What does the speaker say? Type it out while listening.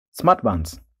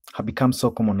Smartbands have become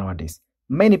so common nowadays.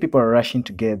 Many people are rushing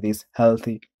to get these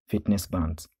healthy fitness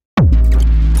bands.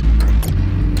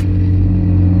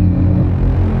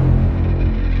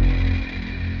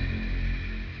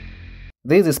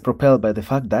 This is propelled by the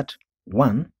fact that,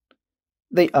 one,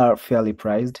 they are fairly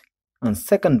priced, and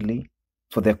secondly,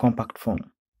 for their compact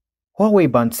form.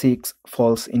 Huawei Band 6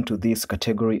 falls into this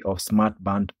category of smart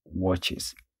band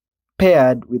watches.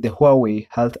 Paired with the Huawei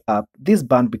Health app, this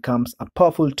band becomes a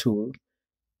powerful tool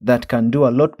that can do a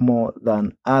lot more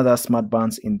than other smart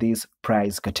bands in this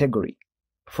price category.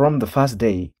 From the first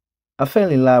day, I fell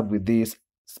in love with this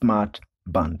smart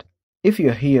band. If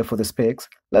you're here for the specs,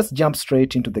 let's jump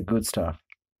straight into the good stuff.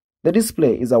 The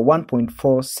display is a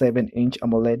 1.47-inch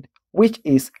AMOLED, which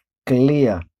is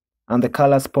clear, and the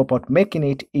colors pop out, making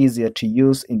it easier to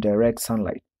use in direct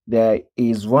sunlight. There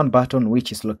is one button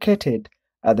which is located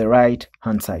at the right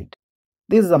hand side.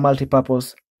 This is a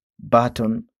multi-purpose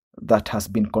button that has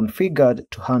been configured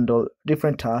to handle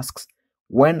different tasks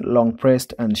when long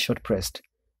pressed and short pressed.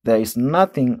 There is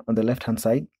nothing on the left hand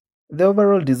side. The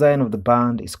overall design of the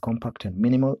band is compact and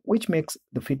minimal, which makes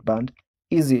the fit band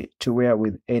easy to wear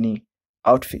with any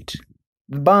outfit.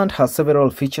 The band has several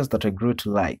features that I grew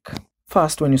to like.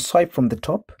 First, when you swipe from the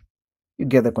top, you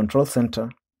get the control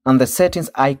center and the settings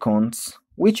icons,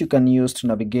 which you can use to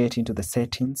navigate into the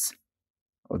settings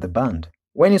of the band.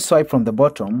 When you swipe from the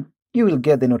bottom, you will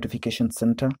get the notification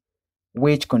center,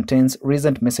 which contains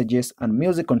recent messages and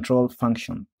music control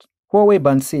functions. Huawei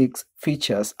Band 6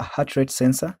 features a heart rate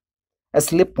sensor, a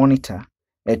sleep monitor,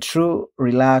 a true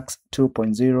relax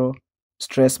 2.0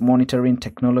 stress monitoring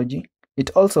technology. It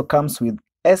also comes with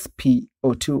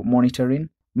SpO2 monitoring,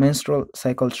 menstrual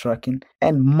cycle tracking,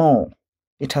 and more.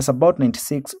 It has about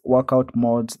 96 workout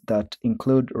modes that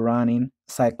include running,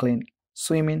 cycling,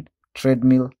 swimming,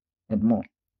 treadmill, and more.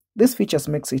 These features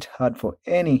makes it hard for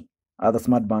any other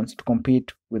smart bands to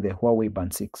compete with the Huawei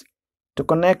Band 6. To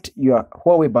connect your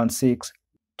Huawei Band 6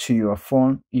 to your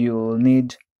phone, you'll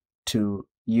need to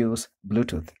use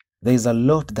Bluetooth. There is a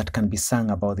lot that can be sung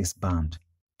about this band.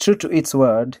 True to its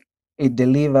word, it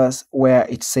delivers where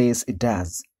it says it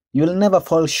does. You'll never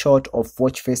fall short of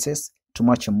watch faces to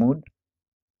match your mood,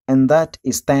 and that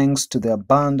is thanks to the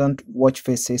abundant watch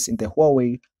faces in the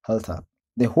Huawei Health app.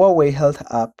 The Huawei Health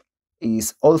app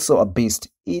is also a beast.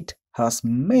 It has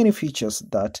many features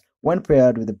that, when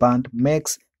paired with the band,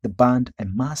 makes the band a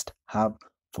must-have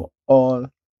for all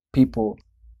people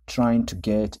trying to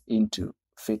get into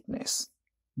fitness.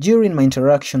 During my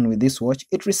interaction with this watch,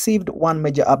 it received one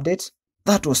major update.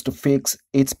 That was to fix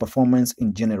its performance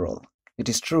in general. It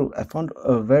is true, I found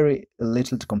very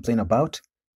little to complain about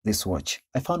this watch.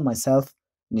 I found myself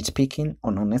nitpicking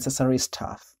on unnecessary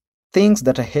stuff. Things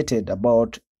that I hated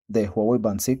about the Huawei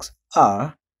Band 6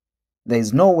 are: there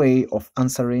is no way of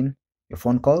answering your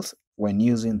phone calls when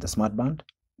using the smart band.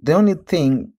 The only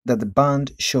thing that the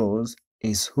band shows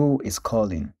is who is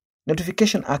calling.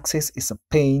 Notification access is a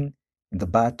pain in the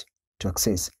butt to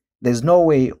access. There is no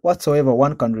way whatsoever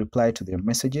one can reply to their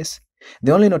messages.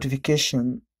 The only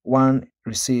notification one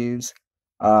receives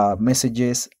are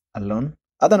messages alone.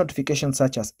 Other notifications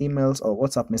such as emails or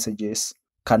WhatsApp messages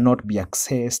cannot be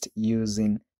accessed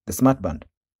using the smart band.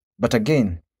 But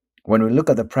again, when we look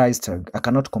at the price tag, I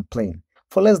cannot complain.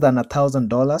 For less than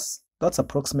 $1,000, that's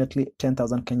approximately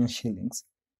 10,000 Kenyan shillings,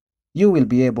 you will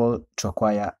be able to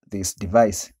acquire this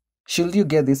device. Should you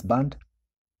get this band?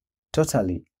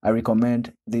 Totally, I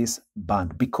recommend this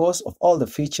band because of all the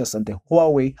features and the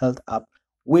Huawei Health app,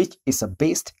 which is a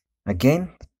beast. Again,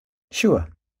 sure,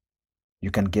 you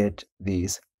can get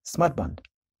this smart band.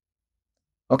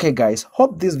 Okay guys,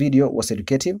 hope this video was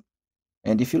educative,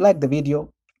 and if you like the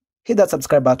video, hit that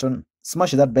subscribe button,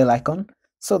 smash that bell icon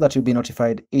so that you'll be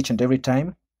notified each and every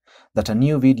time that a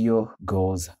new video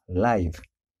goes live.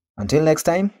 Until next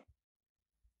time,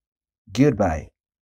 goodbye.